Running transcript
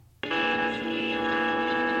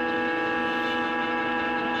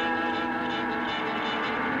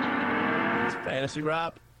Fantasy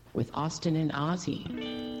Rap with Austin and Ozzy.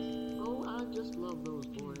 Oh, I just love those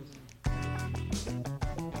boys.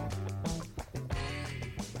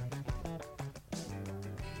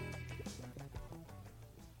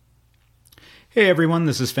 Hey everyone,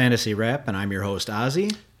 this is Fantasy Rap, and I'm your host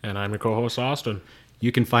Ozzy. And I'm your co-host Austin.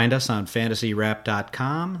 You can find us on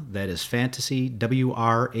fantasyrap.com. That is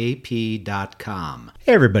fantasywrap.com.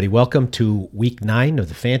 Hey everybody, welcome to week 9 of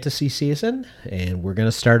the fantasy season, and we're going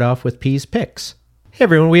to start off with P's Picks. Hey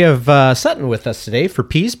everyone, we have Sutton with us today for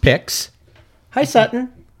P's Picks. Hi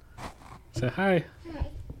Sutton. Say hi.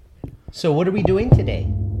 So what are we doing today?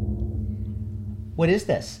 What is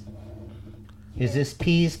this? Is this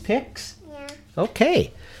P's Picks? Yeah.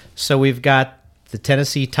 Okay, so we've got the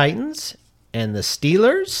Tennessee Titans and the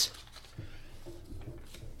Steelers.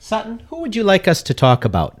 Sutton, who would you like us to talk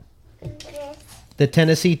about? Yes. The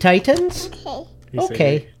Tennessee Titans? Okay. You say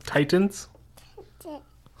Okay. Titans?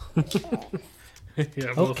 Yeah,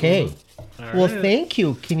 both Okay. of them. All Well, right. thank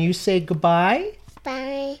you. Can you say goodbye?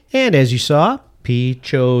 Bye. And as you saw, P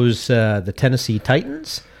chose the Tennessee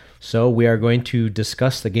Titans. So we are going to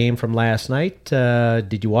discuss the game from last night.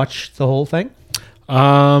 Did you watch the whole thing?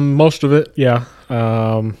 Most of it, yeah.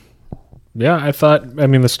 Yeah, I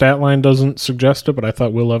mean, the stat line doesn't suggest it, but I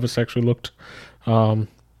thought Will Levis actually looked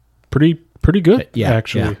pretty good, Yeah,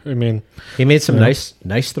 actually. yeah. I mean, He made some nice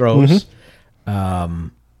throws.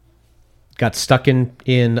 Got stuck in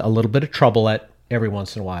a little bit of trouble every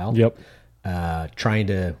once in a while. yep. Trying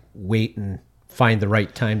to wait and find the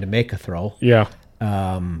right time to make a throw. Yeah.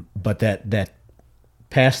 But that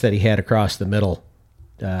pass that he had across the middle,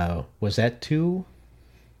 was that to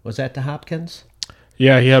Hopkins?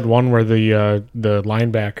 Yeah, he had one where the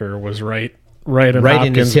linebacker was right in Right in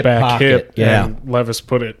Hopkins' his hip back pocket, hip, yeah. and Levis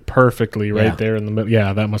put it perfectly right Yeah. there in the middle.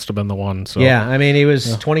 Yeah, that must have been the one. So Yeah, I mean, he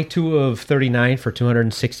was 22 of 39 for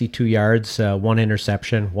 262 yards, one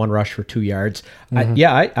interception, one rush for 2 yards.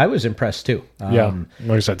 I was impressed too. Yeah,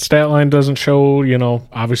 like I said, stat line doesn't show,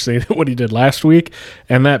 obviously what he did last week.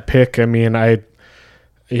 And that pick, I mean, I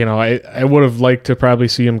would have liked to probably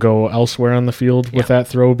see him go elsewhere on the field with that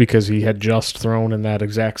throw because he had just thrown in that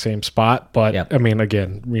exact same spot. But, Yep. I mean,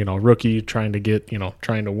 again, rookie trying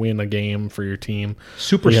to win a game for your team.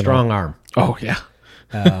 Super strong arm. Oh, yeah.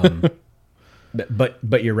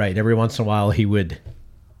 But you're right. Every once in a while, he'd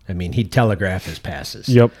telegraph his passes.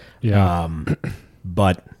 Yep. Yeah.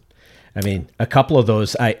 But I mean, a couple of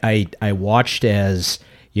those I watched as,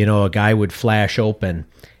 a guy would flash open,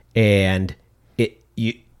 and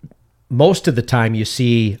most of the time you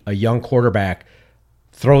see a young quarterback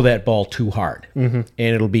throw that ball too hard, and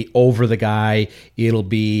it'll be over the guy. It'll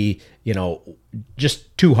be,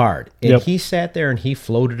 just too hard. And Yep. he sat there and he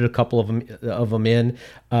floated a couple of them in.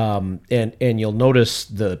 And you'll notice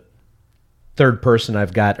the third person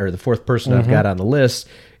I've got, or the fourth person I've got on the list,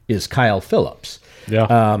 is Kyle Phillips.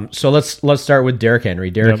 Yeah. So let's start with Derrick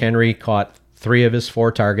Henry. Derrick Henry caught 3 of his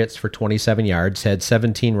 4 targets for 27 yards, had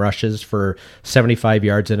 17 rushes for 75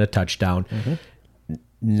 yards and a touchdown.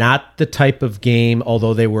 Not the type of game,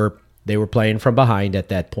 although they were playing from behind at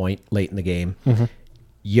that point late in the game.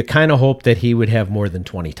 You kind of hope that he would have more than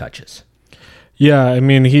 20 touches. Yeah, I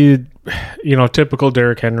mean, he, typical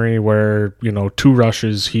Derrick Henry where, 2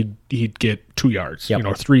 rushes, he'd get 2 yards,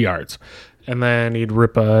 Yep. 3 yards. And then he'd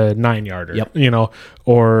rip a 9-yarder, Yep.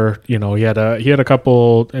 or, he had a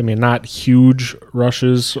couple, I mean, not huge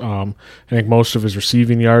rushes. I think most of his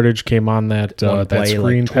receiving yardage came on that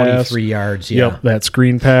screen like pass. 23 yards, yeah. Yep, that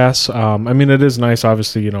screen pass. I mean, it is nice,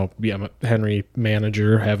 obviously, I'm a Henry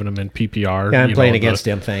manager, having him in PPR. Yeah, I'm playing against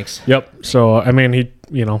him, thanks. Yep. So, I mean, he,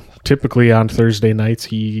 typically on Thursday nights,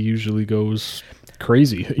 he usually goes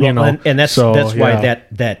crazy, And that's why yeah.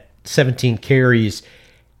 that 17 carries,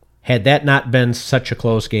 had that not been such a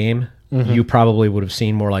close game, you probably would have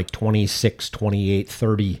seen more like 26, 28,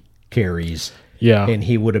 30 carries. Yeah. And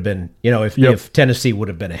he would have been, if Tennessee would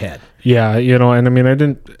have been ahead. Yeah, and I mean, I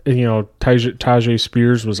didn't, Tajay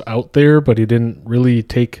Spears was out there, but he didn't really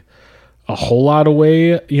take a whole lot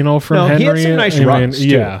away, from No, Henry. he had some nice runs,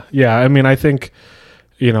 too. Yeah. I mean, I think,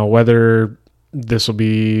 whether this will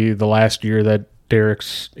be the last year that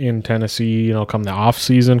Derrick's in Tennessee, come the off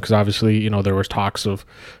season, because obviously, there was talks of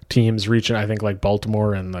teams reaching, I think like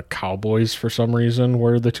Baltimore and the Cowboys for some reason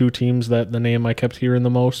were the 2 teams that the name I kept hearing the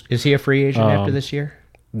most. Is he a free agent after this year?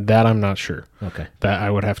 That I'm not sure. Okay. That I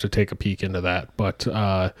would have to take a peek into that. But,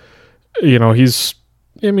 he's,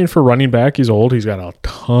 for running back, he's old. He's got a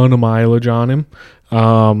ton of mileage on him.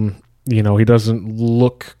 He doesn't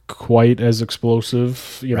look quite as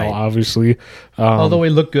explosive, Right. obviously. Although he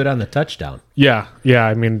looked good on the touchdown. Yeah.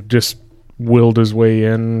 I mean, just willed his way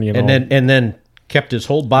in, And then kept his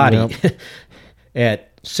whole body. Yep.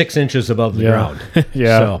 at 6 inches above the ground.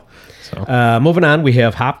 Yeah. So, moving on, we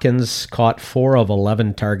have Hopkins caught 4 of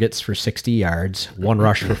 11 targets for 60 yards, 1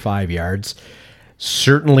 rush for 5 yards.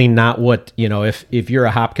 Certainly not what, if you're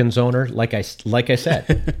a Hopkins owner, like I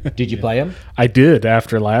said, did you play him? I did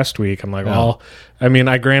after last week. I'm like, well, I mean,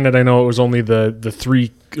 I know it was only the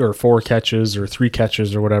 3 or 4 catches or 3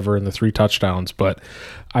 catches or whatever and the 3 touchdowns, but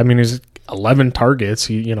I mean, he's 11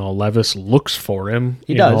 targets. Levis looks for him.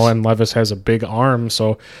 He does. And Levis has a big arm,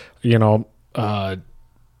 so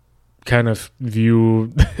kind of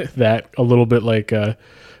view that a little bit like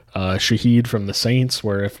Shaheed from the Saints,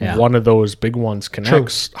 where if one of those big ones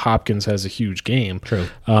connects, Hopkins has a huge game. True.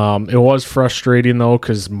 It was frustrating though,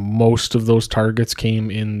 because most of those targets came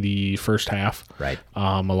in the first half, right?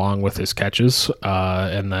 Along with his catches,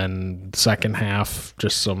 and then the second half,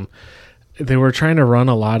 they were trying to run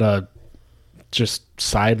a lot of just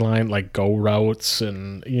sideline like go routes,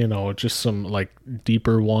 and just some like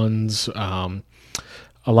deeper ones.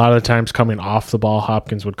 A lot of the times coming off the ball,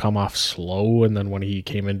 Hopkins would come off slow, and then when he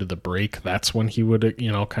came into the break, that's when he would,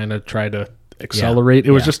 kind of try to accelerate.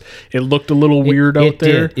 It was just, it looked a little weird out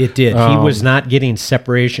there. It did. He was not getting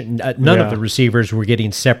separation. None of the receivers were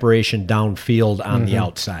getting separation downfield on the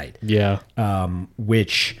outside. Yeah.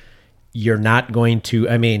 Which you're not going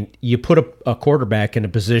to, you put a quarterback in a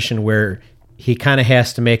position where he kind of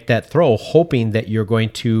has to make that throw, hoping that you're going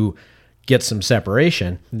to get some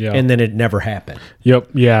separation, and then it never happened. Yep.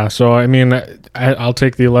 Yeah. So I'll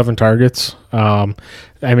take the 11 targets. The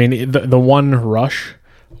one rush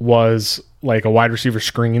was like a wide receiver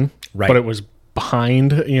screen, right? But it was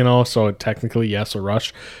behind, so technically yes, a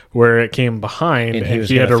rush. Where it came behind, and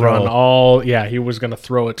he had to run all. Yeah, he was going to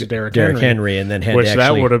throw it to Derrick Henry, and then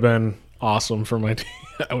that would have been awesome for my team.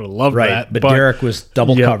 I would have loved that. But Derrick was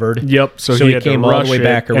double covered. Yep. So he came all the way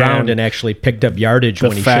back around and actually picked up yardage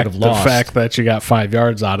when he should have lost. The fact that you got 5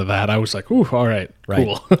 yards out of that, I was like, ooh, all right,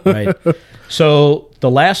 cool. Right. So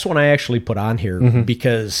the last one I actually put on here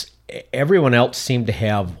because everyone else seemed to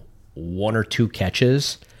have 1 or 2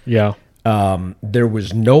 catches. Yeah. There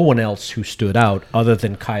was no one else who stood out other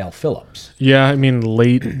than Kyle Phillips. Yeah,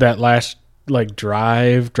 late that last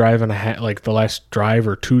drive and a half, like the last drive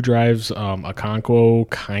or 2 drives, Okonkwo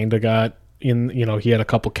kind of got in, he had a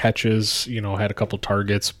couple catches, had a couple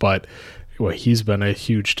targets, but he's been a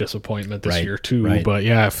huge disappointment this year too. Right. But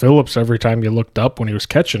yeah, Phillips, every time you looked up when he was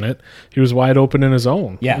catching it, he was wide open in his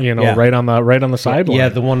own. Yeah. Right on the sideline. Yeah,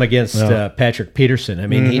 the one against Patrick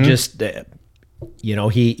Peterson. He just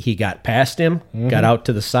he got past him, got out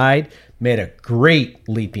to the side, made a great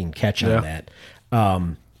leaping catch on that.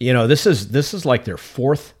 This is like their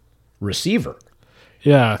 4th receiver.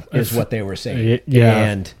 Yeah, is what they were saying. Yeah,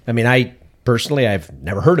 and I personally, I've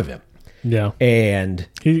never heard of him. Yeah, and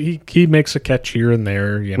he makes a catch here and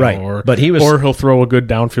there, right? Or he'll throw a good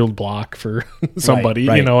downfield block for somebody,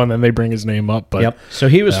 right. And then they bring his name up. But so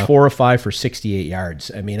he was 4 or 5 for 68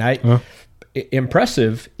 yards.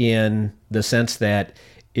 Impressive in the sense that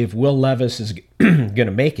if Will Levis is going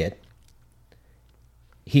to make it,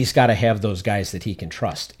 he's got to have those guys that he can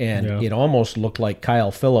trust. And it almost looked like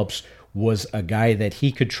Kyle Phillips was a guy that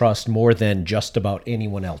he could trust more than just about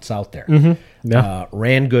anyone else out there.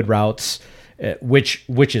 Ran good routes,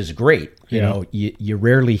 which is great. You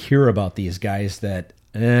rarely hear about these guys that,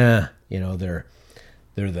 they're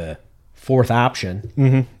the 4th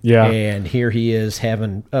option. And here he is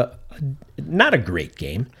having not a great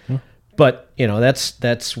game, but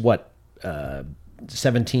that's what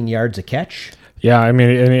 17 yards a catch. Yeah,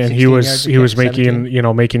 and he was making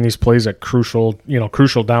 17. Making these plays at crucial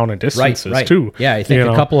down and distances too. Yeah, I think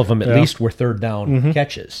a couple of them at least were 3rd down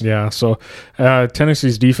catches. Yeah, so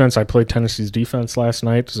Tennessee's defense. I played Tennessee's defense last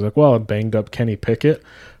night. It's like, well, I banged up Kenny Pickett.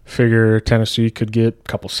 Figure Tennessee could get a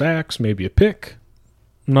couple sacks, maybe a pick.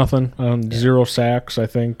 Nothing. 0 sacks, I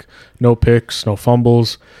think. No picks, no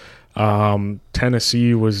fumbles.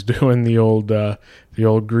 Tennessee was doing the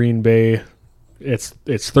old Green Bay. It's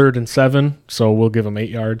 3rd and 7, so we'll give them 8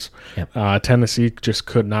 yards. Yep. Tennessee just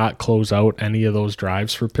could not close out any of those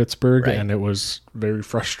drives for Pittsburgh, and it was very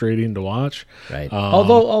frustrating to watch. Right.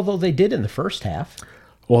 Although they did in the first half.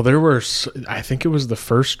 Well, I think it was the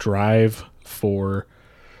first drive for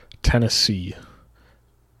Tennessee,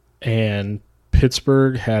 and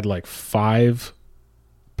Pittsburgh had like 5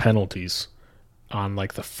 penalties on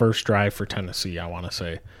like the first drive for Tennessee, I want to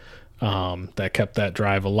say. That kept that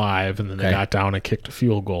drive alive, and then they got down and kicked a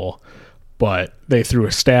field goal. But they threw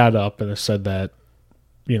a stat up, and it said that,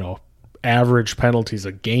 average penalties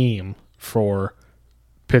a game for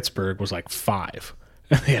Pittsburgh was like 5.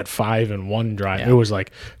 And they had 5 in one drive. Yeah. It was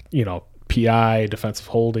like, PI, defensive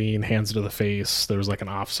holding, hands to the face. There was like an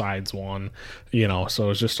offsides one, so it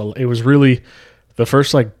was it was really the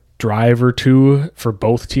first like drive or two for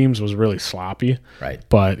both teams was really sloppy. Right.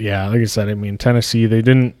 But yeah, like I said, I mean, Tennessee,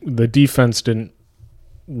 the defense didn't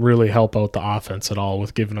really help out the offense at all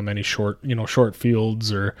with giving them any short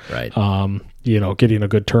fields or, right. Getting a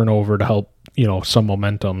good turnover to help, some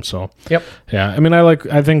momentum. So, yep. Yeah. I mean,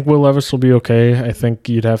 I think Will Levis will be okay. I think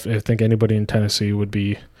anybody in Tennessee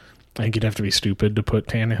I think you'd have to be stupid to put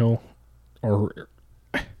Tannehill or,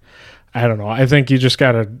 I don't know. I think you just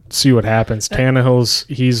got to see what happens.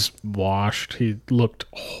 He's washed. He looked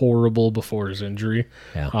horrible before his injury.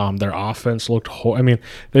 Yeah. Their offense looked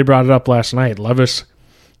they brought it up last night. Levis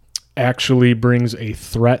actually brings a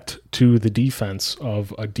threat to the defense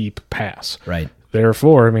of a deep pass. Right.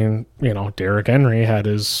 Therefore, Derrick Henry had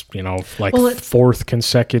his, fourth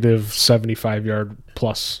consecutive 75-yard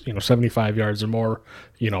plus, 75 yards or more,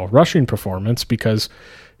 rushing performance because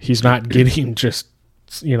he's not getting just,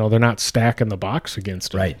 they're not stacking the box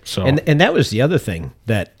against him. Right. So, and that was the other thing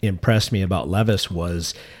that impressed me about Levis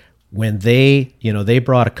was when they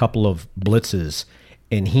brought a couple of blitzes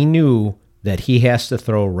and he knew that he has to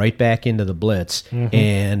throw right back into the blitz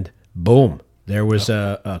and boom. There was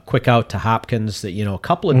a quick out to Hopkins that, a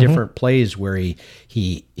couple of different plays where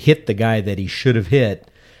he hit the guy that he should have hit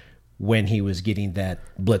when he was getting that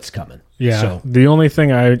blitz coming. Yeah. So, the only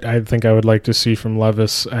thing I think I would like to see from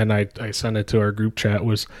Levis, and I sent it to our group chat,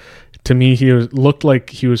 was to me looked like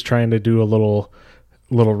he was trying to do a little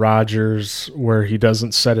Rodgers where he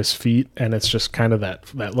doesn't set his feet and it's just kind of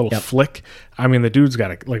that little flick. I mean, the dude's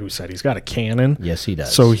got like we said, he's got a cannon. Yes, he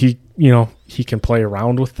does. So he can play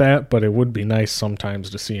around with that, but it would be nice sometimes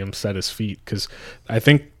to see him set his feet because I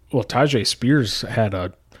think Tajay Spears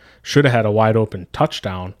should have had a wide open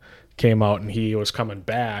touchdown. Came out and he was coming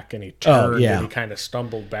back and he turned and he kind of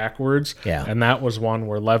stumbled backwards. Yeah. And that was one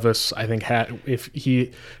where Levis, I think,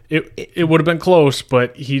 it would have been close,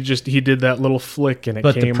 but he did that little flick and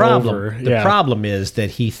it came over. The problem is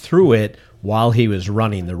that he threw it while he was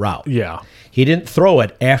running the route. Yeah. He didn't throw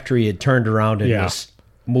it after he had turned around and was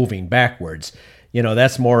moving backwards.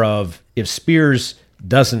 That's more of if Spears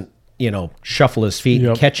doesn't, shuffle his feet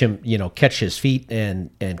and catch his feet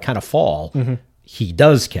and kind of fall. He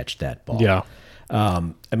does catch that ball. Yeah.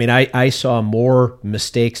 I saw more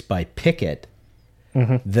mistakes by Pickett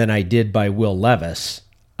than I did by Will Levis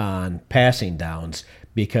on passing downs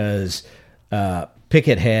because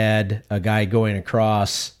Pickett had a guy going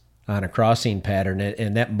across on a crossing pattern,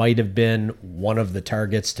 and that might have been one of the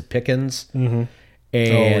targets to Pickens. And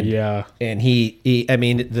he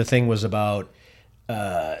the thing was about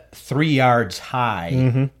 3 yards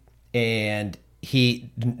high, and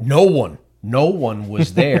no one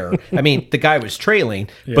was there. I mean, the guy was trailing,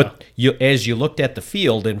 but as you looked at the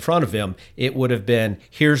field in front of him, it would have been,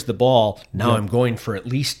 here's the ball, now I'm going for at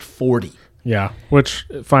least 40. Yeah, which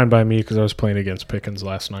fine by me because I was playing against Pickens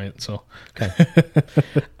last night. So, okay.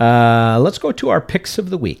 Let's go to our picks of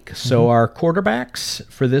the week. So our quarterbacks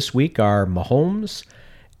for this week are Mahomes,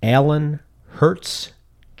 Allen, Hurts,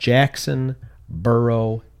 Jackson,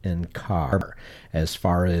 Burrow, and Carr, as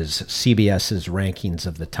far as CBS's rankings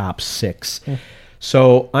of the top 6.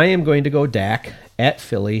 So I am going to go Dak at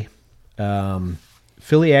Philly.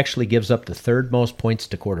 Philly actually gives up the third most points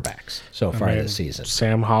to quarterbacks so far this season.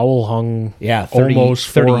 Sam Howell hung 30, almost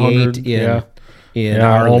 400 in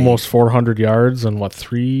almost 400 yards and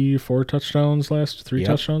 4 touchdowns last week,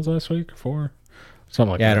 4, something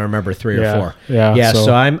like that. I don't remember 3 or 4. Yeah.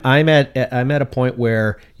 So I'm at a point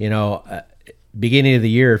where beginning of the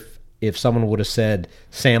year, if someone would have said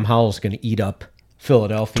Sam Howell's going to eat up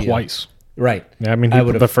Philadelphia twice. Right. I mean,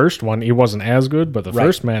 the first one he wasn't as good, but the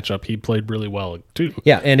first matchup he played really well too.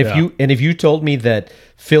 Yeah, and if you told me that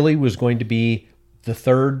Philly was going to be the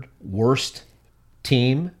third worst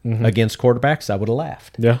team against quarterbacks, I would have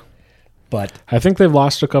laughed. Yeah. But I think they've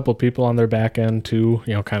lost a couple people on their back end too,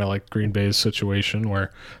 kind of like Green Bay's situation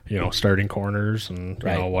where, starting corners and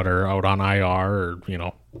what are out on IR or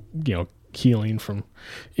healing from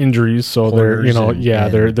injuries, so corners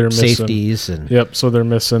they're missing safeties and so they're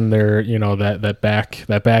missing their that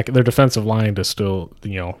back their defensive line to still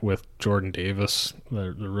with Jordan Davis,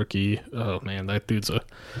 the rookie. Oh man, that dude's a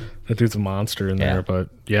monster in there. But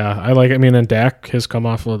and Dak has come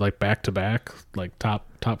off of like back to back like top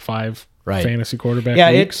 5 fantasy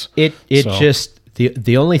quarterback weeks. Just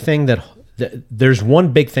the only thing that there's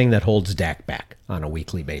one big thing that holds Dak back on a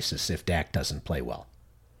weekly basis if Dak doesn't play well.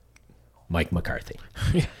 Mike McCarthy.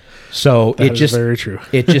 So that is very true.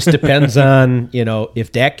 It just depends on,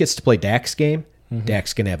 if Dak gets to play Dak's game,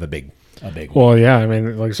 Dak's going to have a big Well, yeah, I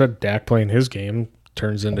mean, like I said, Dak playing his game,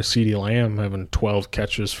 turns into CeeDee Lamb having 12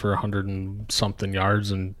 catches for 100 and something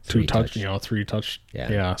yards and three touch.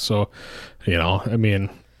 Yeah. So, I mean,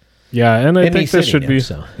 yeah, and I think this should be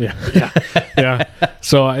yeah.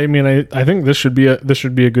 So I mean, I think this should be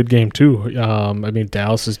a good game too. I mean,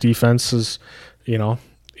 Dallas's defense is,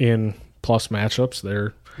 in plus matchups,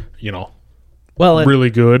 they're, really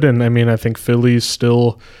good, and I mean, I think Philly's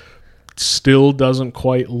still doesn't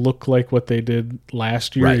quite look like what they did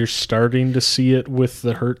last year. Right. You're starting to see it with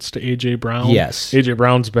the hurts to A.J. Brown. Yes. A.J.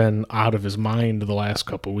 Brown's been out of his mind the last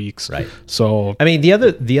couple weeks. Right. So, I mean, the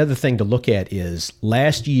other thing to look at is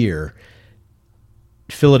last year,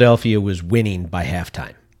 Philadelphia was winning by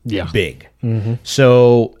halftime. Yeah. Big. Mm-hmm.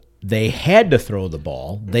 So they had to throw the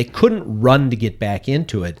ball. They couldn't run to get back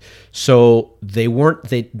into it. So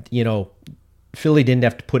Philly didn't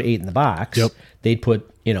have to put 8 in the box. Yep. They'd put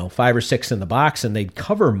 5 or 6 in the box, and they'd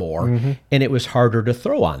cover more, and it was harder to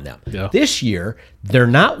throw on them. Yeah. This year, they're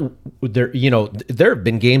not. There have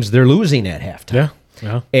been games they're losing at halftime.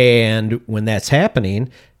 Yeah. And when that's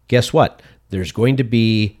happening, guess what? There's going to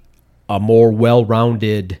be a more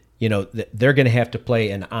well-rounded. They're going to have to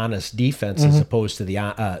play an honest defense as opposed to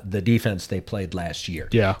the defense they played last year.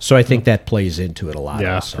 Yeah. So I think that plays into it a lot.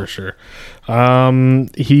 Yeah, also. for sure.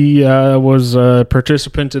 He was a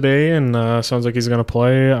participant today, and sounds like he's going to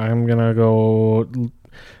play. I'm going to go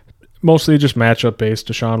mostly just matchup based.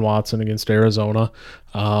 Deshaun Watson against Arizona.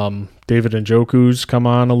 David Njoku's come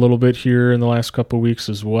on a little bit here in the last couple of weeks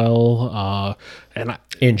as well.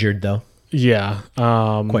 Injured though. Yeah.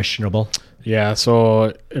 Questionable. Yeah,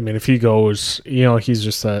 so, I mean, if he goes, he's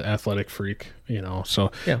just an athletic freak,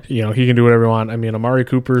 so, yeah. He can do whatever he wants. I mean, Amari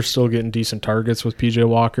Cooper's still getting decent targets with P.J.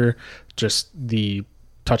 Walker, just the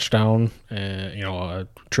touchdown, a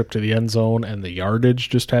trip to the end zone and the yardage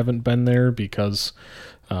just haven't been there because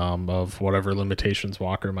of whatever limitations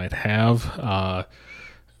Walker might have. I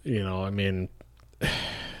mean...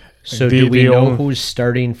 So do we know who's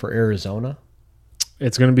starting for Arizona?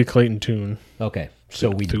 It's going to be Clayton Tune. Okay. So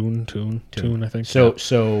we Tune, I think. So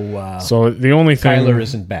the only thing Kyler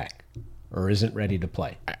isn't back or isn't ready to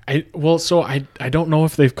play. I don't know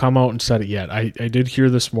if they've come out and said it yet. I did hear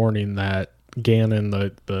this morning that Gannon,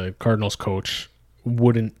 the Cardinals coach,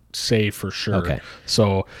 wouldn't say for sure. Okay.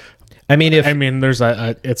 So there's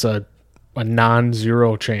it's a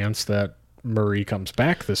non-zero chance that Murray comes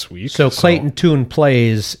back this week. So Clayton Tune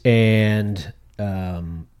plays and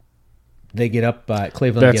they get up.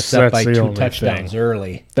 Cleveland gets up by 2 touchdowns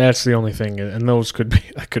early. That's the only thing, and those could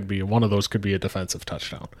be one of those could be a defensive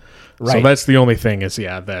touchdown. Right. So that's the only thing is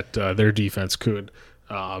that their defense could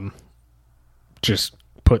just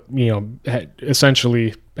put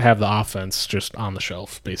essentially have the offense just on the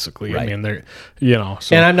shelf basically. Right. I mean they're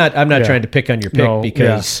So, and I'm not trying to pick on your pick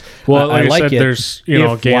because I like said, it. There's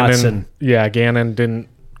Gannon. Watson, Gannon didn't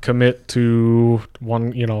commit to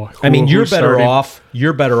one, you're better off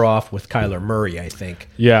with Kyler Murray, I think.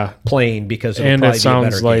 Yeah. Playing because it'll and probably it sounds be a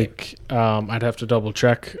better like game. I'd have to double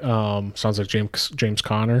check. Sounds like James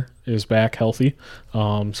Conner is back healthy.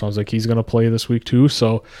 Sounds like he's going to play this week too.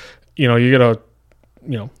 So, you get a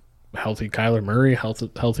healthy Kyler Murray,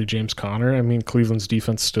 healthy James Conner. I mean, Cleveland's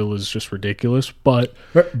defense still is just ridiculous, but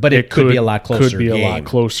it could be a lot closer. Could be a lot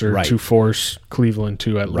closer right. to force Cleveland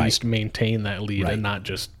to at least maintain that lead and not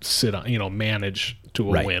just sit on, manage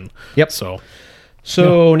to a win. Yep.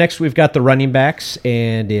 So next we've got the running backs,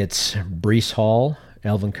 and it's Breece Hall,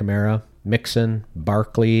 Alvin Kamara, Mixon,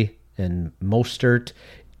 Barkley, and Mostert.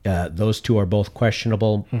 Those two are both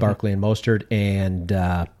questionable, Barkley and Mostert,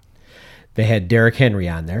 and they had Derrick Henry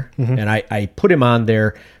on there, and I put him on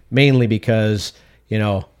there mainly because,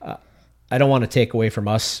 I don't want to take away from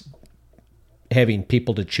us having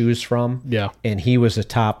people to choose from. Yeah. And he was a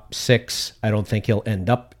top 6. I don't think he'll end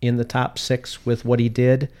up in the top 6 with what he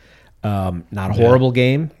did. Not a horrible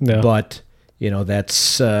game, but,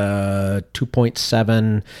 that's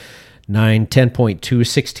 2.7, 9, 10.2,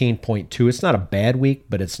 16.2. It's not a bad week,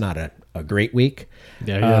 but it's not a great week.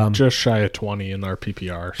 Yeah, just shy of 20 in our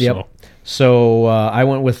PPR. So. Yep. So I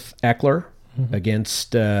went with Eckler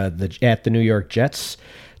against at the New York Jets.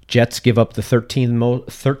 Jets give up the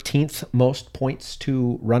 13th most points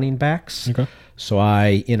to running backs. Okay. So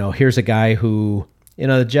here's a guy who,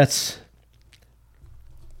 the Jets,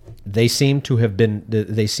 they seem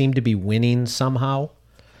to be winning somehow.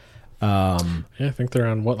 I think they're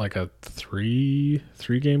on like a three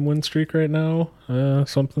game win streak right now.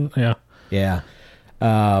 Something. Yeah. Yeah.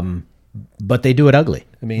 But they do it ugly.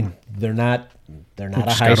 I mean, they're not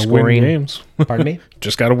a high scoring games. Pardon me?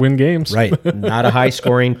 Just got to win games. Right. Not a high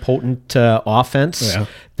scoring potent offense. Yeah.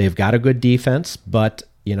 They've got a good defense, but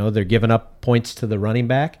they're giving up points to the running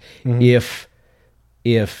back. If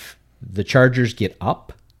if the Chargers get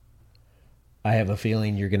up, I have a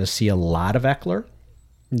feeling you're going to see a lot of Eckler.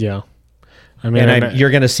 Yeah. I mean,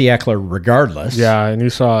 You're going to see Eckler regardless. Yeah, and you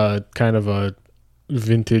saw kind of a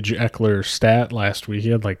vintage Eckler stat last week.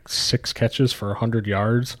 He had like 6 catches for 100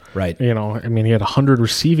 yards. Right. You know, I mean, he had 100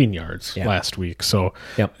 receiving yards last week. So,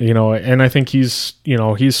 Yep. you know, and I think he's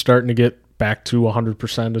starting to get back to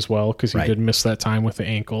 100% as well, because he did miss that time with the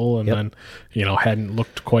ankle and then, you know, hadn't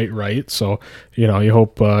looked quite right. So, you know, you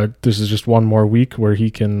hope this is just one more week where he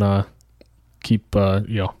can keep, you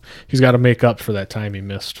know, he's got to make up for that time he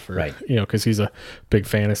missed for, you know, because he's a big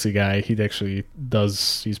fantasy guy.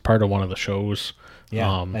 He's part of one of the shows.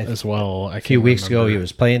 As well. A few weeks ago, he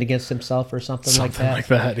was playing against himself or something like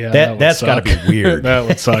that. Yeah, that's got to be weird. That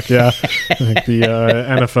would suck. Yeah, I think the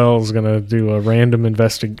NFL is going to do a random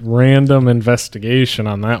investigation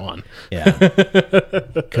on that one. Yeah,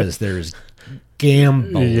 because there's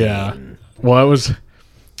gambling. Yeah. Well, it was.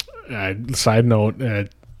 Side note: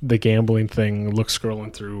 the gambling thing. Look,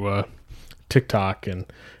 scrolling through TikTok, and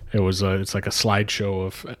it was it's like a slideshow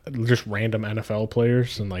of just random NFL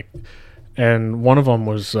players and one of them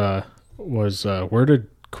was where did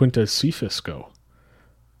Quintez Cephas go?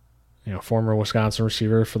 You know, former Wisconsin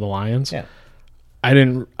receiver for the Lions. Yeah.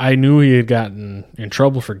 I knew he had gotten in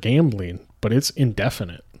trouble for gambling, but it's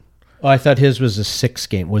indefinite. Oh, I thought his was a 6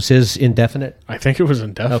 game. Was his indefinite? I think it was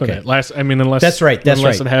indefinite. Okay. Unless that's right.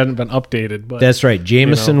 Unless it hadn't been updated. But that's right.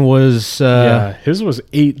 Jameson was. His was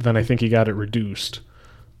 8. Then I think he got it reduced.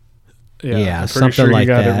 Yeah, I'm something sure like he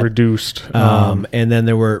got that. It reduced. And then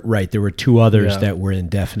there were 2 others that were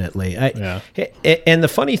indefinitely. And the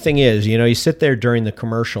funny thing is, you know, you sit there during the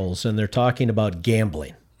commercials and they're talking about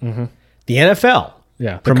gambling. Mm-hmm. The NFL,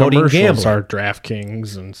 promoting gambling. Are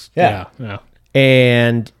DraftKings and yeah.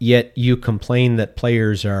 And yet you complain that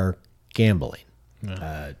players are gambling.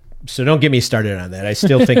 Yeah. So don't get me started on that. I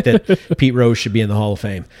still think that Pete Rose should be in the Hall of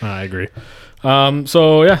Fame. I agree.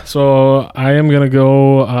 So I am going to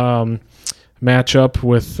go match up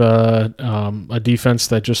with a defense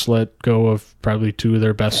that just let go of probably 2 of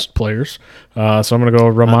their best players. So I'm going to go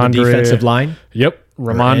Ramondre. On the defensive line? Yep.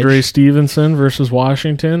 Ramondre Stevenson versus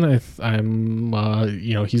Washington. I'm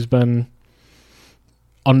you know, he's been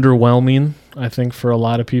underwhelming, I think, for a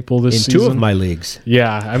lot of people this season. In 2 of my leagues.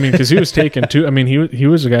 Yeah, I mean, because he was taken 2. I mean, he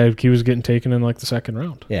was a guy, he was getting taken in like the 2nd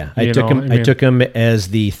round. Yeah, I took him as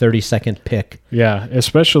the 32nd pick. Yeah,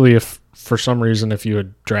 especially if for some reason if you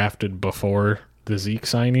had drafted before the Zeke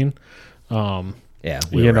signing.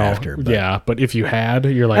 We were after. But if you had,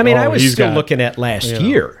 you're like, I mean, I was still looking at last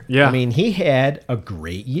year. Yeah, I mean, he had a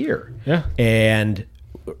great year. Yeah, and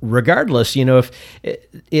regardless, you know, if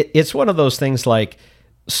it's one of those things like.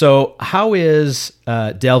 So how is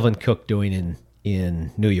Dalvin Cook doing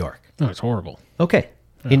in New York? Oh, it's horrible. Okay.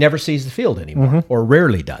 Yeah. He never sees the field anymore, or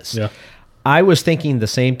rarely does. Yeah. I was thinking the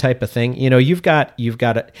same type of thing. You know, you've got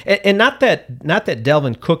and not that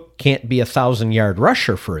Dalvin Cook can't be 1,000-yard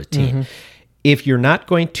rusher for a team. Mm-hmm. If you're not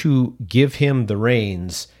going to give him the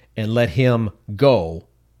reins and let him go,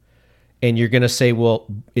 and you're going to say, well,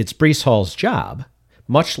 it's Breece Hall's job.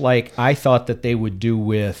 Much like I thought that they would do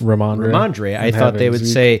with Ramondre, I thought they would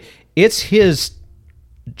say, it's his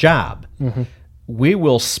job. Mm-hmm. We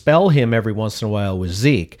will spell him every once in a while with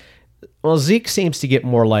Zeke. Well, Zeke seems to get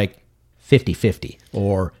more like 50-50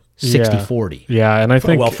 or 60-40. Yeah, and I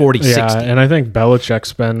think 40-60. Yeah, and I think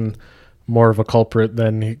Belichick's been more of a culprit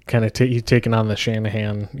than he kind of he's taken on the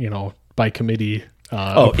Shanahan, you know, by committee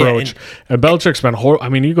approach. And Belichick's been horrible. I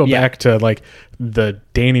mean, you go back to like the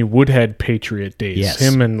Danny Woodhead Patriot days,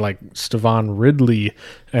 him and like Stevan Ridley,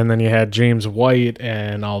 and then you had James White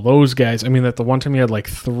and all those guys. I mean, at the one time you had like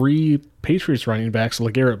 3 Patriots running backs,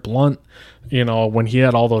 LeGarrette Blount, you know, when he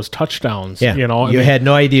had all those touchdowns. Yeah. You know, you had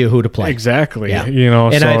no idea who to play. Exactly. Yeah. You know,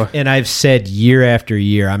 and I've said year after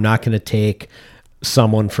year, I'm not going to take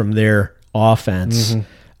someone from their offense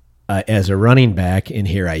as a running back, and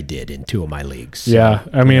here I did in 2 of my leagues. So, yeah,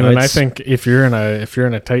 I mean, and I think if you're in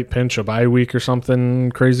a tight pinch, a bye week or something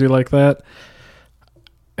crazy like that,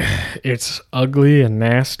 it's ugly and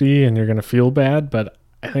nasty, and you're going to feel bad. But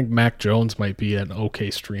I think Mac Jones might be an okay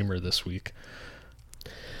streamer this week.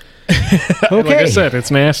 Okay, like I said, it's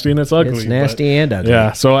nasty and it's ugly. It's nasty and ugly.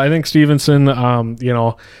 Yeah, so I think Stevenson, you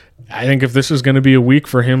know, I think if this is going to be a week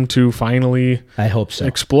for him to finally, I hope so,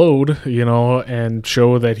 explode, you know, and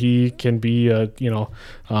show that he can be,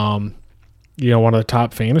 one of the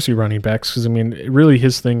top fantasy running backs because, I mean, really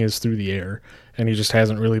his thing is through the air, and he just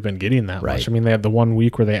hasn't really been getting that much. I mean, they had the 1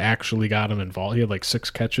 week where they actually got him involved. He had like 6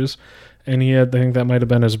 catches, and I think that might have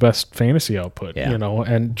been his best fantasy output,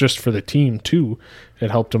 and just for the team too,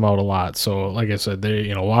 it helped him out a lot. So like I said,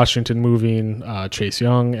 they, Washington moving, Chase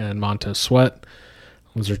Young and Montez Sweat,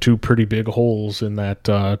 those are 2 pretty big holes in that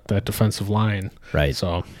defensive line. Right.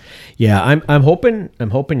 So, yeah, I'm hoping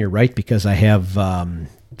you're right because I have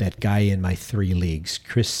that guy in my 3 leagues,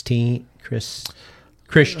 Christian. Run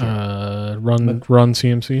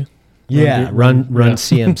CMC. Yeah, run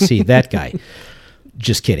CMC. That guy.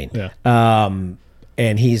 Just kidding. Yeah.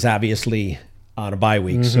 And he's obviously on a bye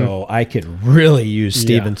week, so I could really use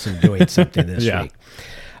Stevenson doing something this week.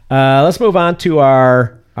 Let's move on to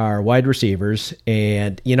our wide receivers.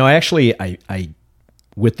 And, actually, I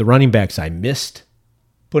with the running backs, I missed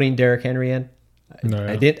putting Derrick Henry in.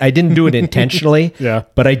 I didn't do it intentionally,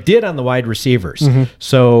 but I did on the wide receivers.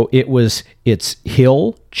 So it's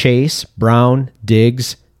Hill, Chase, Brown,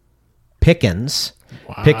 Diggs, Pickens.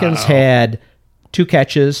 Wow. Pickens had 2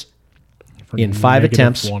 catches in 5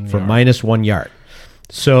 attempts for -1 yard.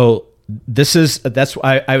 So that's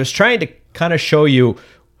why I was trying to kind of show you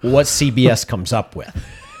what CBS comes up with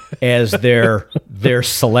as their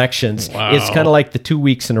selections. Wow. It's kind of like the 2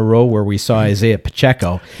 weeks in a row where we saw Isaiah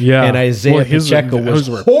Pacheco. Yeah. And Isaiah Pacheco was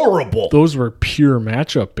horrible. Those were pure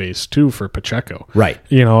matchup based too for Pacheco. Right.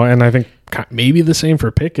 And I think maybe the same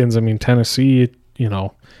for Pickens. I mean, Tennessee,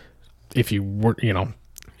 if you were,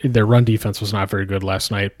 their run defense was not very good last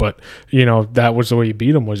night, but that was the way you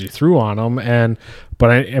beat them, was you threw on them. But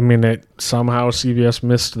I mean, somehow CBS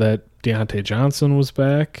missed that Deontay Johnson was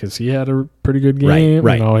back because he had a pretty good game.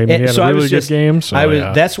 Right. He had a really good game. So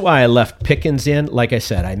that's why I left Pickens in. Like I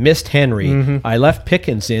said, I missed Henry. I left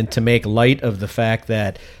Pickens in to make light of the fact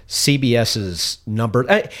that CBS's number,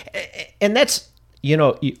 and that's.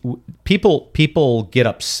 People get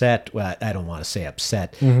upset. Well, I don't want to say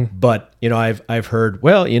upset, but I've heard.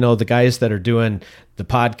 Well, the guys that are doing the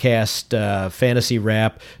podcast fantasy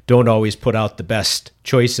rap don't always put out the best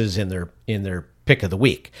choices in their pick of the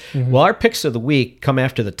week. Well, our picks of the week come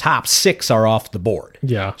after the top 6 are off the board.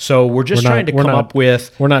 Yeah. So we're trying to come up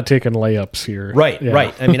with. We're not taking layups here. Right. Yeah.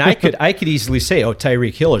 Right. I mean, I could easily say,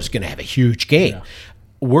 Tyreek Hill is going to have a huge game. Yeah.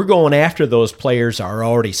 We're going after those players are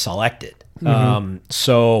already selected.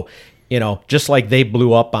 So, just like they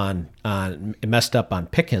blew up on messed up on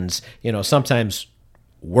Pickens, sometimes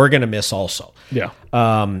we're going to miss also. Yeah.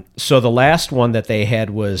 So the last one that they had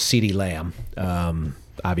was CeeDee Lamb,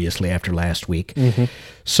 obviously after last week.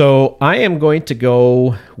 So I am going to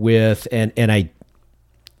go with, and I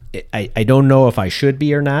don't know if I should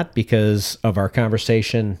be or not because of our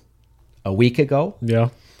conversation a week ago. Yeah.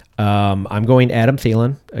 I'm going Adam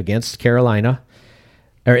Thielen against Carolina.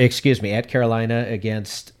 Or excuse me, at Carolina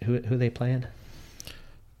against who they playing?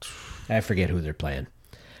 I forget who they're playing.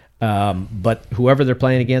 But whoever they're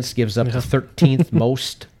playing against gives up the 13th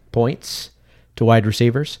most points to wide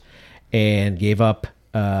receivers and gave up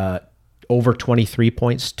over 23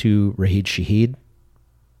 points to Rashid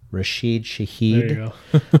Shaheed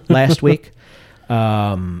last week.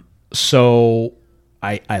 So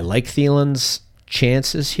I like Thielen's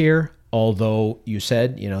chances here. Although you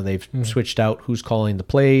said, they've switched out who's calling the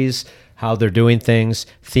plays, how they're doing things.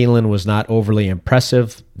 Thielen was not overly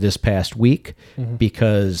impressive this past week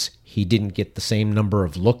because he didn't get the same number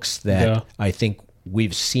of looks that I think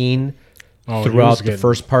we've seen throughout the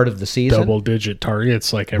first part of the season. Double-digit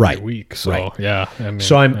targets like every week. So yeah. I mean,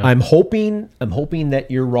 so I'm hoping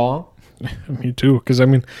that you're wrong. Me too, because I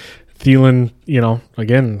mean, Thielen,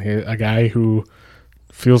 again, a guy who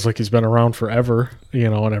feels like he's been around forever,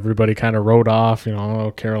 and everybody kind of wrote off,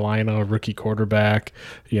 Carolina, rookie quarterback,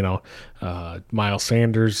 Miles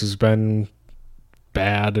Sanders has been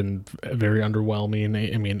bad and very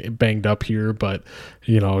underwhelming. I mean, banged up here, but,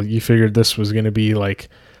 you figured this was going to be like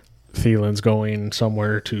Thielen's going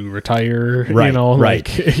somewhere to retire, right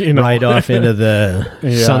off into the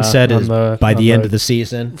sunset by the end of the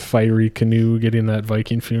season. Fiery canoe, getting that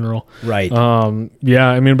Viking funeral. Right. I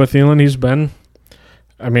mean, but Thielen, he's been,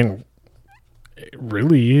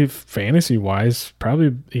 really fantasy-wise,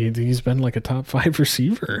 probably he's been like a top 5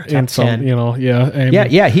 receiver. Top 10. He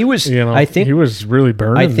was, I think he was really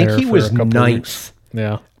burning. I think he was 9th.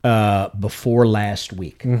 Before last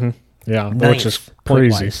week. Yeah, which is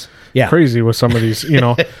crazy. Yeah, crazy with some of these.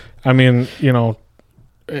 I mean,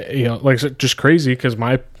 like I said, just crazy because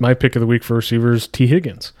my pick of the week for receivers, T.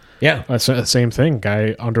 Higgins. Yeah, that's the same thing.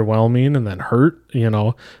 Guy underwhelming and then hurt.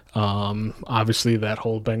 Obviously that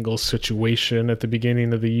whole Bengals situation at the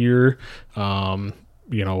beginning of the year.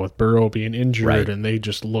 with Burrow being injured, Right. and they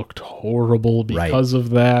just looked horrible because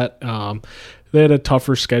of that. They had a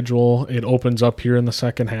tougher schedule. It opens up here in the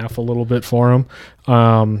second half a little bit for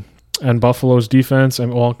them. And Buffalo's defense,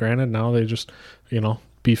 granted, now they just,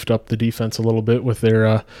 beefed up the defense a little bit with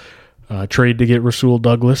their trade to get Rasul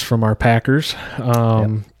Douglas from our Packers.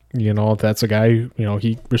 That's a guy,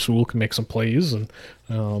 Rasul can make some plays, and,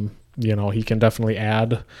 he can definitely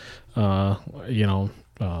add, a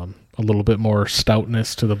little bit more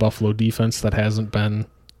stoutness to the Buffalo defense that hasn't been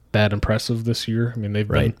that impressive this year. I mean,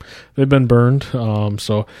 they've been burned.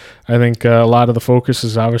 So I think a lot of the focus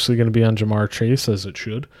is obviously going to be on Jamar Chase, as it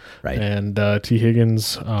should. Right. And T.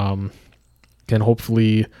 Higgins can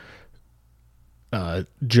hopefully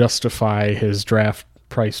justify his draft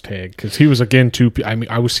price tag, because he was again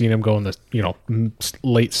I was seeing him go in the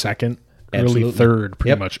late second, Absolutely. early third,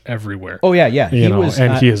 pretty much everywhere. Oh yeah.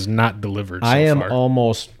 He has not delivered. I am far.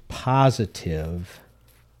 almost positive.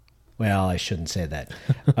 Well, I shouldn't say that.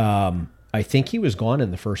 I think he was gone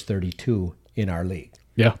in the first 32 in our league.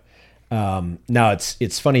 Yeah. Now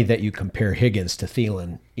it's funny that you compare Higgins to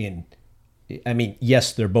Thielen.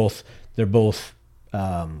 Yes, they're both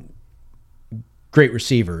great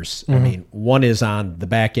receivers. Mm-hmm. I mean, one is on the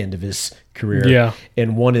back end of his career,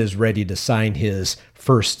 and one is ready to sign his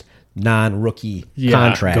first non-rookie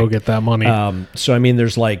contract. Go get that money. So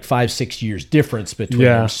there's like 5-6 years difference between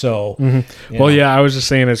them. So, I was just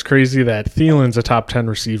saying it's crazy that Thielen's a top 10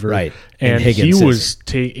 receiver, right? And Higgins he was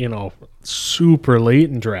super late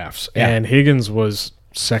in drafts, and Higgins was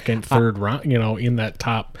second, third round. In that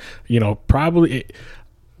top, probably.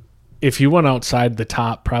 If you went outside the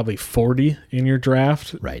top, probably 40 in your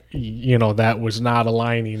draft, right? That was not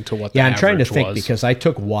aligning to what. I'm trying to think because I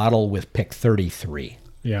took Waddle with pick 33.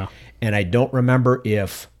 Yeah. And I don't remember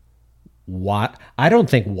if I don't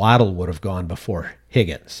think Waddle would have gone before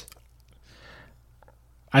Higgins.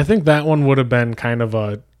 I think that one would have been kind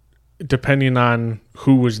of depending on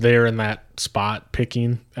who was there in that spot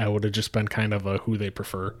picking, I would have just been kind of who they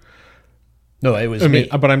prefer. No, it was me.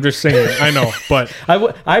 But I'm just saying, I know, but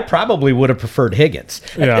I probably would have preferred Higgins.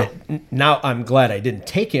 Yeah. Now I'm glad I didn't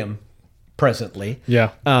take him presently.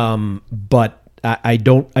 Yeah. But I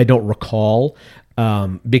don't recall.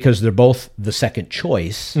 Because they're both the second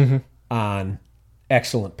choice on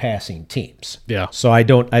excellent passing teams. Yeah. So I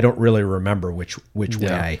don't really remember which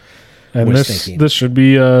way I was thinking. This should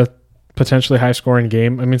be a potentially high scoring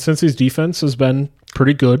game. I mean, since his defense has been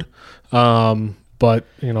pretty good, but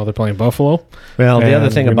they're playing Buffalo. Well, the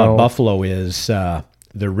other thing about Buffalo is they're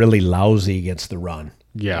really lousy against the run.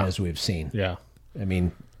 Yeah. As we've seen. Yeah. I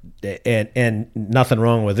mean, and nothing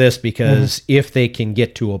wrong with this, because if they can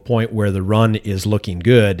get to a point where the run is looking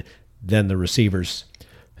good, then the receivers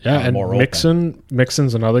and more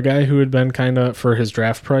Mixon's another guy who had been kind of, for his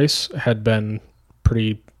draft price, had been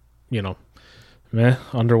pretty,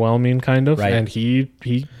 underwhelming kind of, right. And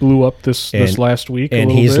he blew up this last week,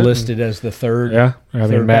 and he's listed as the third. Yeah,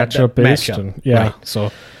 matchup based, matchup. and Right.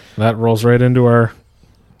 So that rolls right into our.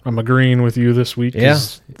 I'm agreeing with you this week.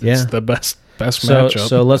 It's the best matchup.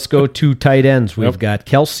 So let's go to tight ends. We've got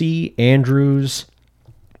Kelsey, Andrews,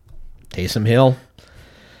 Taysom Hill.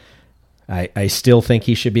 I still think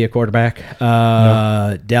he should be a quarterback.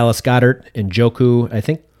 Dallas Goedert and Njoku. I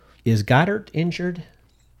think, is Goedert injured?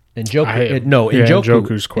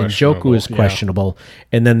 Njoku's questionable. Njoku is questionable.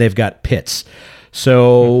 And then they've got Pitts.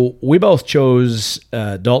 So we both chose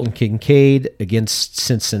Dalton Kincaid against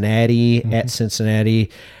Cincinnati at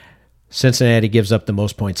Cincinnati. Cincinnati gives up the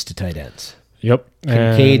most points to tight ends. Yep.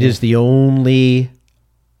 Kincaid is the only.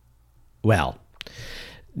 Well,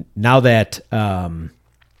 now that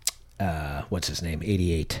what's his name?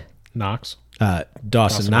 88 Knox.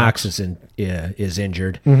 Dawson Knox is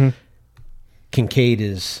injured. Kincaid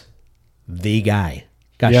is the guy.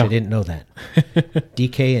 Gosh, I didn't know that.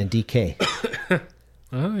 DK and DK.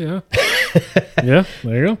 Oh, yeah. Yeah,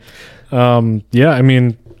 there you go. I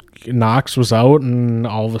mean, Knox was out, and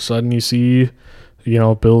all of a sudden you see,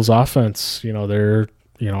 Bill's offense. They're,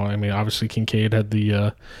 obviously Kincaid had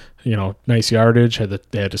the, nice yardage, had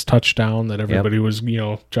his touchdown that everybody was,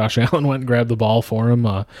 Josh Allen went and grabbed the ball for him.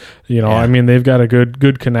 I mean, they've got a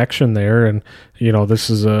good connection there, and this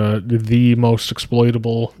is the most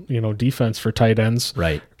exploitable, defense for tight ends.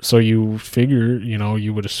 Right. So you figure,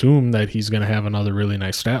 you would assume that he's going to have another really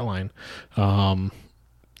nice stat line. I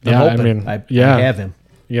have him.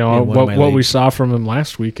 What we saw from him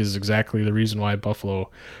last week is exactly the reason why Buffalo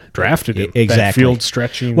drafted him. Exactly. That field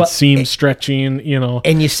stretching, seam stretching,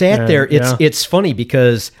 And you sat there. It's funny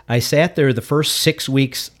because I sat there the first 6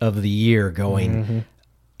 weeks of the year going,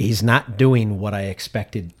 he's not doing what I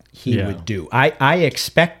expected he would do. I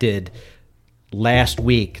expected last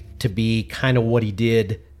week to be kind of what he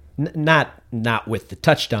did, not with the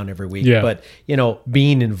touchdown every week, but,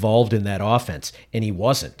 being involved in that offense. And he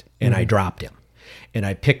wasn't. And I dropped him. And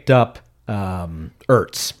I picked up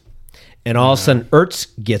Ertz. And all of a sudden, Ertz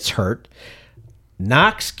gets hurt.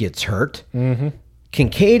 Knox gets hurt.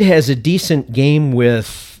 Kincaid has a decent game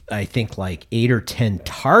with, I think, like 8 or 10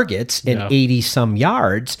 targets and 80-some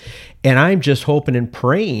yards. And I'm just hoping and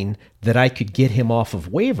praying that I could get him off of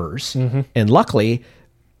waivers. And luckily,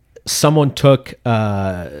 someone took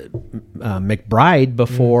McBride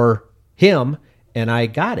before him, and I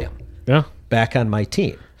got him back on my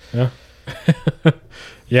team. Yeah.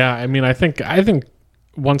 Yeah, I mean, I think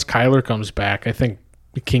once Kyler comes back, I think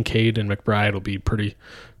Kincaid and McBride will be pretty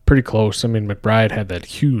close. I mean, McBride had that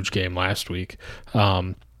huge game last week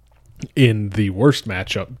in the worst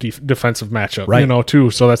matchup, defensive matchup,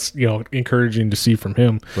 too. So that's, encouraging to see from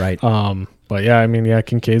him. Right. But yeah, I mean,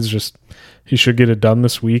 Kincaid's he should get it done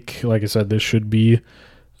this week. Like I said, this should be,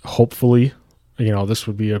 hopefully, this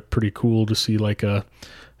would be a pretty cool to see, like a,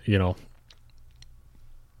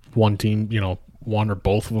 one team, one or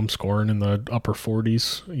both of them scoring in the upper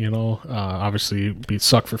 40s, obviously it'd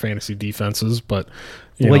suck for fantasy defenses, but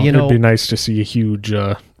it'd be nice to see a huge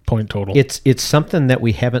point total. It's something that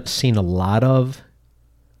we haven't seen a lot of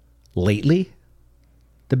lately,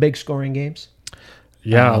 the big scoring games.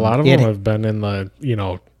 Yeah, a lot of them have been in the,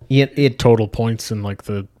 total points in like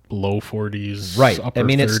the low 40s. Right. Upper I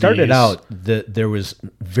mean, 30s. it started out, there was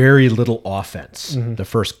very little offense the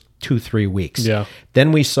first 2-3 weeks. Yeah.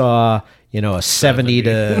 Then we saw, a 70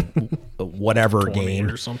 to whatever game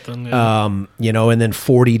or something. Yeah. And then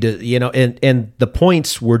 40 to, and the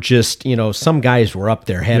points were just, some guys were up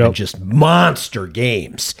there having just monster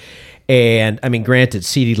games. And I mean, granted,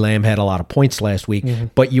 CeeDee Lamb had a lot of points last week,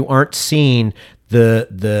 but you aren't seeing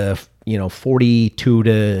the 42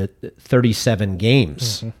 to 37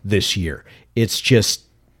 games this year. It's just,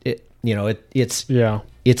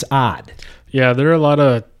 it's odd. Yeah, there are a lot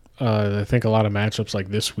of, I think a lot of matchups like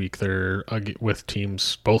this week, they're with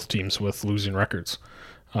both teams with losing records.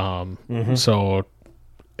 So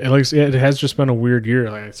it has just been a weird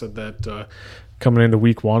year. Like I said, that coming into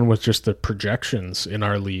week one with just the projections in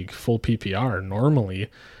our league, full PPR, normally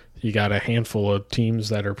you got a handful of teams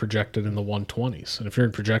that are projected in the 120s. And if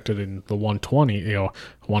you're projected in the 120,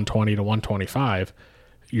 120 to 125,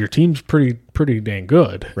 your team's pretty dang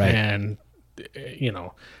good. Right. And,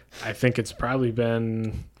 I think it's probably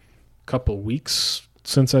been couple weeks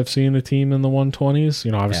since I've seen a team in the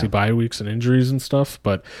 120s, obviously bye weeks and injuries and stuff,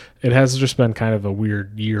 but it has just been kind of a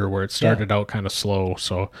weird year where it started out kind of slow.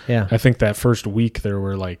 So I think that first week there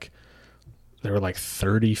were like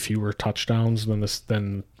 30 fewer touchdowns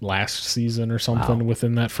than last season or something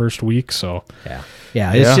within that first week. So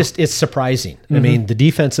it's surprising. I mean, the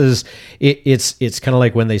defenses, it's kind of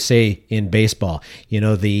like when they say in baseball,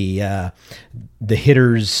 the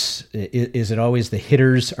hitters, is it always the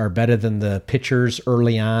hitters are better than the pitchers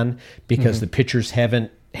early on because the pitchers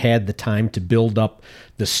haven't had the time to build up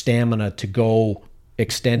the stamina to go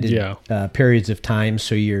extended periods of time.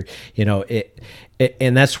 So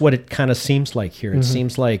and that's what it kind of seems like here. It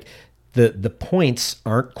seems like the points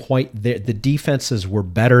aren't quite there. The defenses were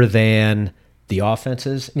better than the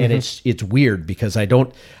offenses, and it's weird because I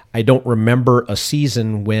don't remember a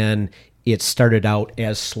season when it started out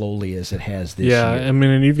as slowly as it has this year. Yeah, I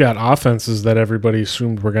mean, and you've got offenses that everybody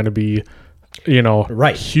assumed were going to be,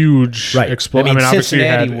 huge. Right. I mean,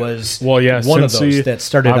 Cincinnati was one of those that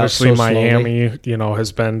started out so Miami, slowly.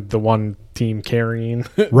 Has been the one team carrying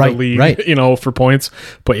the Right, league, right. For points.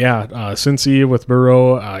 But Cincy with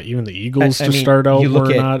Burrow, even the Eagles start out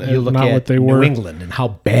were not what they were. New England and how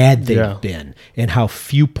bad they've been and how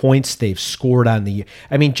few points they've scored on the year.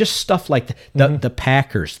 I mean, just stuff like the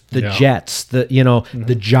Packers, the Jets,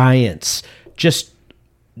 the Giants, just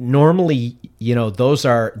normally, those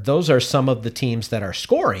are some of the teams that are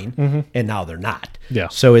scoring, and now they're not. Yeah.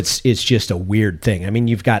 So it's just a weird thing. I mean,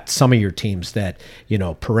 you've got some of your teams that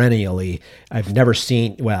perennially I've never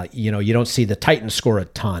seen. Well, you don't see the Titans score a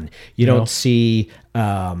ton. You don't see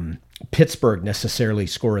Pittsburgh necessarily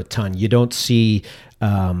score a ton. You don't see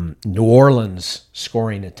New Orleans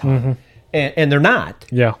scoring a ton, and they're not.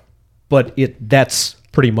 Yeah. But that's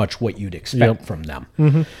pretty much what you'd expect from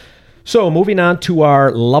them. So moving on to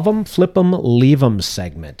our Love 'em, Flip 'em, Leave 'em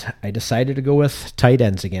segment. I decided to go with tight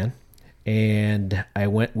ends again, and I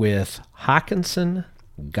went with Hockenson,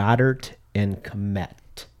 Goedert, and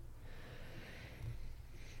Kmet.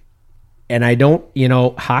 And I don't,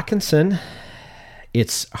 Hockenson,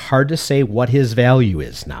 it's hard to say what his value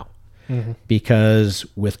is now because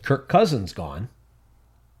with Kirk Cousins gone,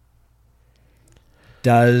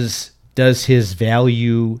 does does his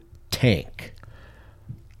value tank?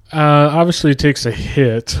 Obviously, it takes a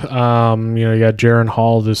hit. You got Jaron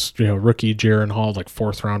Hall, this rookie Jaron Hall, like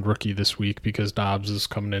 4th round rookie this week because Dobbs is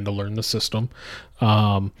coming in to learn the system.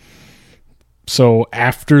 So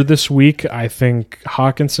after this week, I think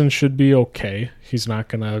Hockenson should be okay. He's not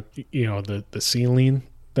gonna, the ceiling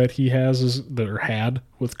that he had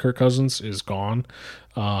with Kirk Cousins is gone.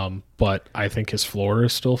 But I think his floor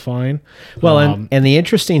is still fine. Well, and the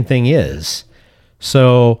interesting thing is,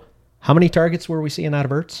 so how many targets were we seeing out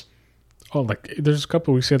of Ertz? Oh, like there's a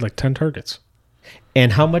couple weeks he had like 10 targets.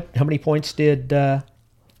 And how many points did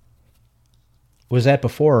was that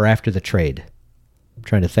before or after the trade? I'm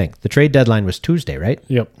trying to think. The trade deadline was Tuesday, right?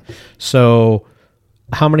 Yep. So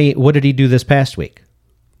what did he do this past week?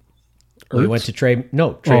 We Ertz? went to Trey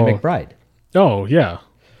McBride. Oh, yeah.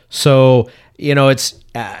 So, it's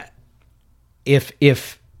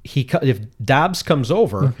if Dobbs comes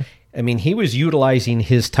over, I mean, he was utilizing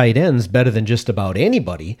his tight ends better than just about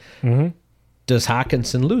anybody. Mm-hmm. Does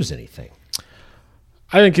Hockenson lose anything?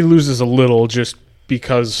 I think he loses a little just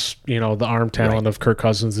because, the arm talent of Kirk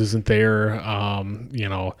Cousins isn't there.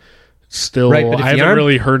 Still, Right, but I haven't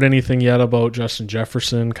really heard anything yet about Justin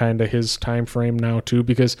Jefferson, kind of his time frame now too,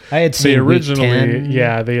 because I had seen they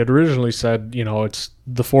had originally said, it's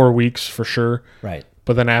the 4 weeks for sure. Right.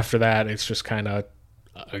 But then after that, it's just kind of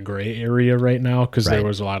a gray area right now because there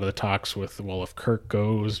was a lot of the talks with, if Kirk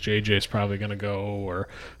goes, JJ's probably going to go, or,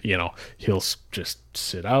 he'll just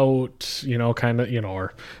sit out,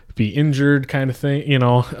 or be injured kind of thing,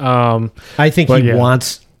 I think he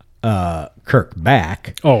wants Kirk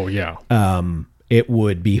back. Oh, yeah. It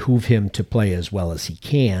would behoove him to play as well as he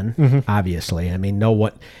can, obviously. I mean,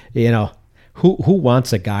 who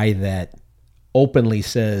wants a guy that openly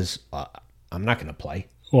says, I'm not going to play.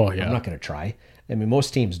 Well, yeah. I'm not going to try. I mean,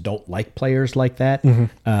 most teams don't like players like that,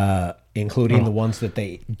 including the ones that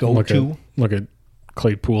they go to. Look at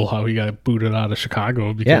Claypool, how he got booted out of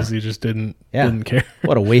Chicago because he just didn't care.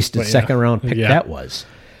 What a wasted second-round pick that was.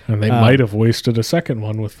 And they might have wasted a second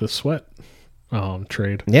one with the Sweat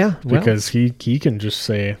trade. Yeah. Because he can just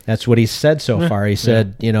say... That's what he said so far. He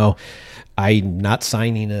said, I'm not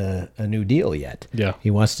signing a new deal yet. Yeah.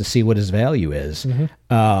 He wants to see what his value is.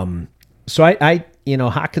 So I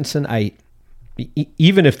Hockenson,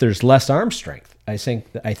 even if there's less arm strength, I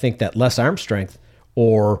think that less arm strength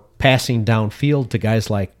or passing downfield to guys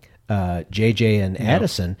like JJ and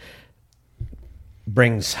Addison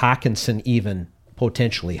brings Hockenson even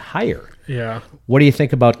potentially higher. Yeah. What do you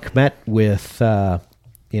think about Kmet with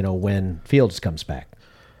when Fields comes back?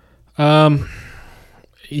 I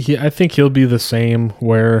think he'll be the same.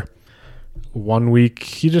 Where 1 week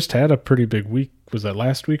he just had a pretty big week. Was that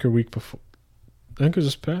last week or week before? I think it was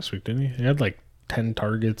this past week, didn't he? He had like 10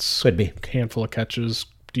 targets, could be, handful of catches,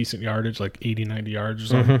 decent yardage, like 80, 90 yards or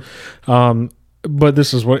something. But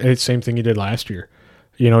this is same thing he did last year.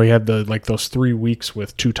 He had those 3 weeks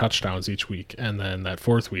with 2 touchdowns each week, and then that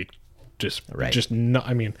 4th week he's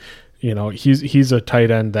a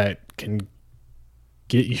tight end that can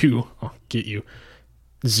get you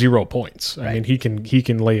 0 points. I mean, he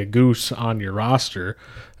can lay a goose on your roster,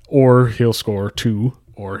 or he'll score 2,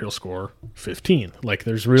 or he'll score 15. Like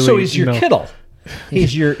there's really so he's your Kittle.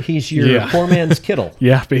 He's your poor man's Kittle.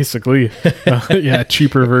 Yeah, basically.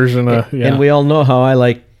 Cheaper version of And we all know how I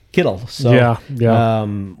like Kittle. So yeah.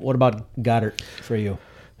 What about Goedert for you?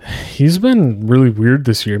 He's been really weird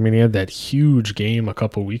this year. I mean, he had that huge game a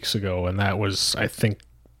couple weeks ago, and that was, I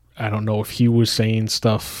don't know if he was saying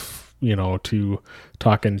stuff,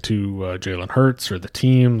 talking to Jalen Hurts or the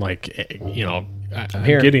team, I'm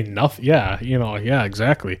getting nothing. Yeah,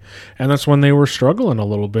 exactly. And that's when they were struggling a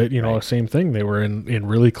little bit. Same thing. They were in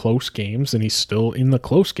really close games, and he's still in the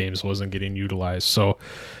close games wasn't getting utilized. So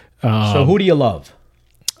who do you love?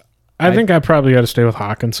 I think I probably got to stay with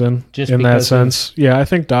Hockenson just in that sense. Yeah, I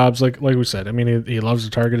think Dobbs, like we said, I mean, he loves to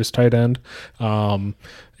target his tight end. I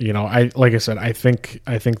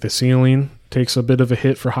think the ceiling takes a bit of a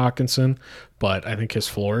hit for Hockenson, but I think his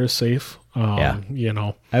floor is safe. I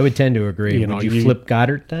would tend to agree. Would you flip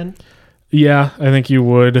Goedert then? Yeah, I think you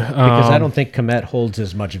would. Because I don't think Kmet holds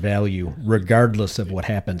as much value regardless of what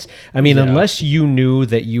happens. I mean, unless you knew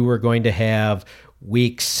that you were going to have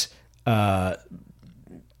weeks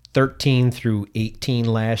 13 through 18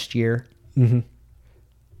 last year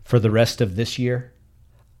for the rest of this year,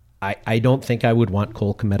 I don't think I would want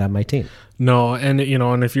Cole Kmet on my team. No, and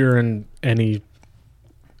if you're in any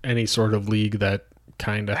sort of league that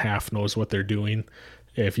kind of half knows what they're doing,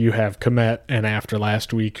 if you have Kmet and after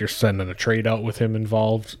last week you're sending a trade out with him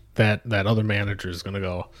involved, that other manager is going to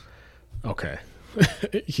go, okay,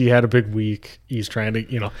 he had a big week. He's trying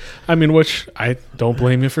to, which I don't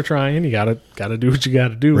blame you for trying. You gotta do what you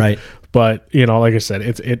gotta do. Right. But, like I said,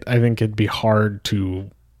 I think it'd be hard to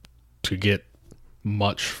get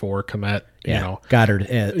much for Kmet. Goedert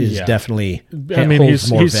is definitely.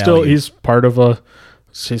 He's part of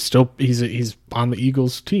he's on the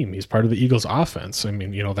Eagles team. He's part of the Eagles offense. I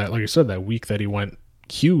mean, that, like I said, that week that he went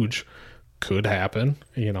huge could happen.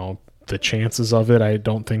 The chances of it I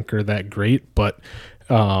don't think are that great, but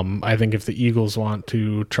I think if the Eagles want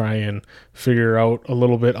to try and figure out a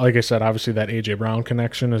little bit, like I said, obviously that A.J. Brown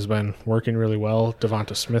connection has been working really well.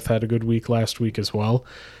 Devonta Smith had a good week last week as well.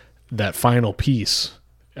 That final piece,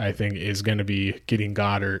 I think, is going to be getting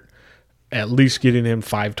Goedert, at least getting him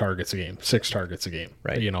 5 targets a game, 6 targets a game.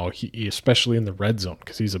 Right. He especially in the red zone,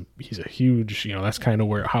 because he's a huge, that's kind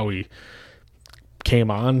of how he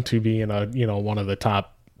came on to being one of the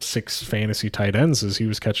top 6 fantasy tight ends, is he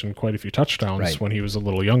was catching quite a few touchdowns when he was a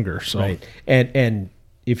little younger. So right. And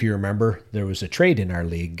if you remember, there was a trade in our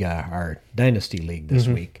league, our dynasty league this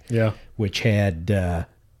week, which had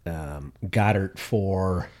Goedert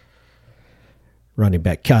for running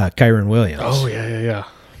back Kyron Williams. Oh yeah.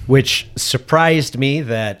 Which surprised me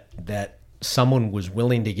that someone was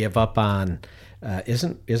willing to give up on.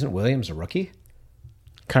 Isn't Williams a rookie?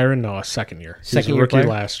 Kyron, no, a second year. He Second was a year rookie player?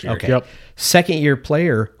 last year. Okay. Yep. Second year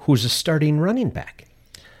player who's a starting running back.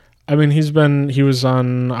 I mean, he was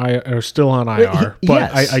on still on IR,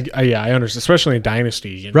 but yes. I understand, especially in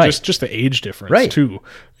dynasty, and Right. just the age difference too.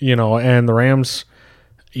 And the Rams,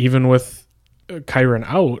 even with Kyron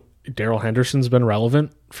out, Darrell Henderson's been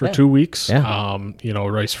relevant for 2 weeks. Yeah.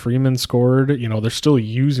 Rice Freeman scored. They're still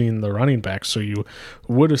using the running back, so you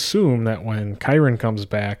would assume that when Kyron comes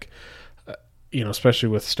back, especially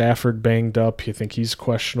with Stafford banged up, you think he's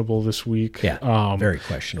questionable this week. Yeah, very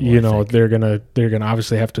questionable. They're gonna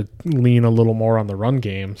obviously have to lean a little more on the run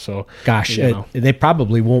game. So, gosh, they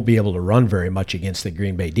probably won't be able to run very much against the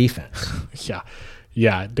Green Bay defense.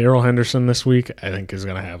 Yeah. Darrell Henderson this week, I think, is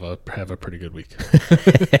gonna have a pretty good week.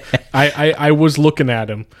 I was looking at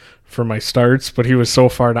him for my starts, but he was so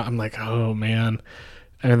far down. I'm like, oh man.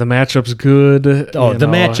 And the matchup's good. Oh, the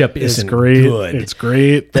matchup isn't great. good. It's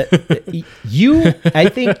great. I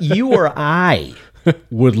think you or I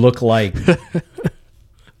would look like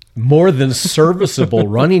more than serviceable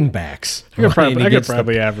running backs. I could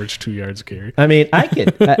probably average 2 yards a carry. I mean, I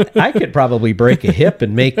could probably break a hip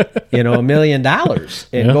and make $1 million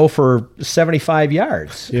and go for 75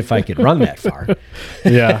 yards if I could run that far.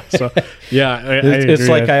 Yeah. So it's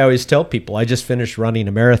like I always tell people, I just finished running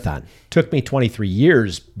a marathon. Took me 23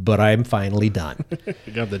 years, but I'm finally done.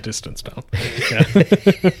 You got the distance down.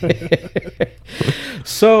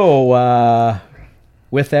 So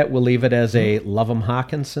with that, we'll leave it as a love 'em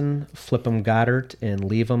Hockenson, flip 'em Goedert, and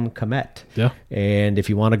leave 'em Kmet. Yeah. And if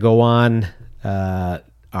you want to go on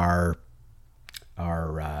our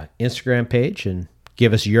Instagram page and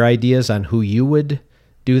give us your ideas on who you would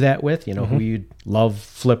do that with, who you'd love,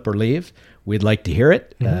 flip, or leave, we'd like to hear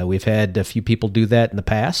it. We've had a few people do that in the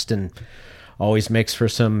past, and always makes for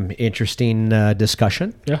some interesting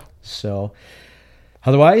discussion. Yeah. So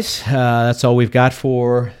otherwise, that's all we've got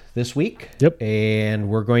for this week. Yep. And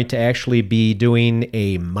we're going to actually be doing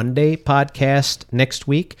a Monday podcast next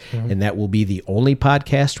week, and that will be the only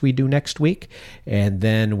podcast we do next week. And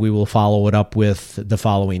then we will follow it up with the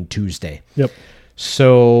following Tuesday. Yep.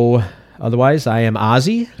 So otherwise, I am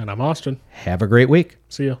Ozzy. And I'm Austin. Have a great week.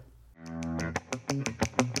 See ya.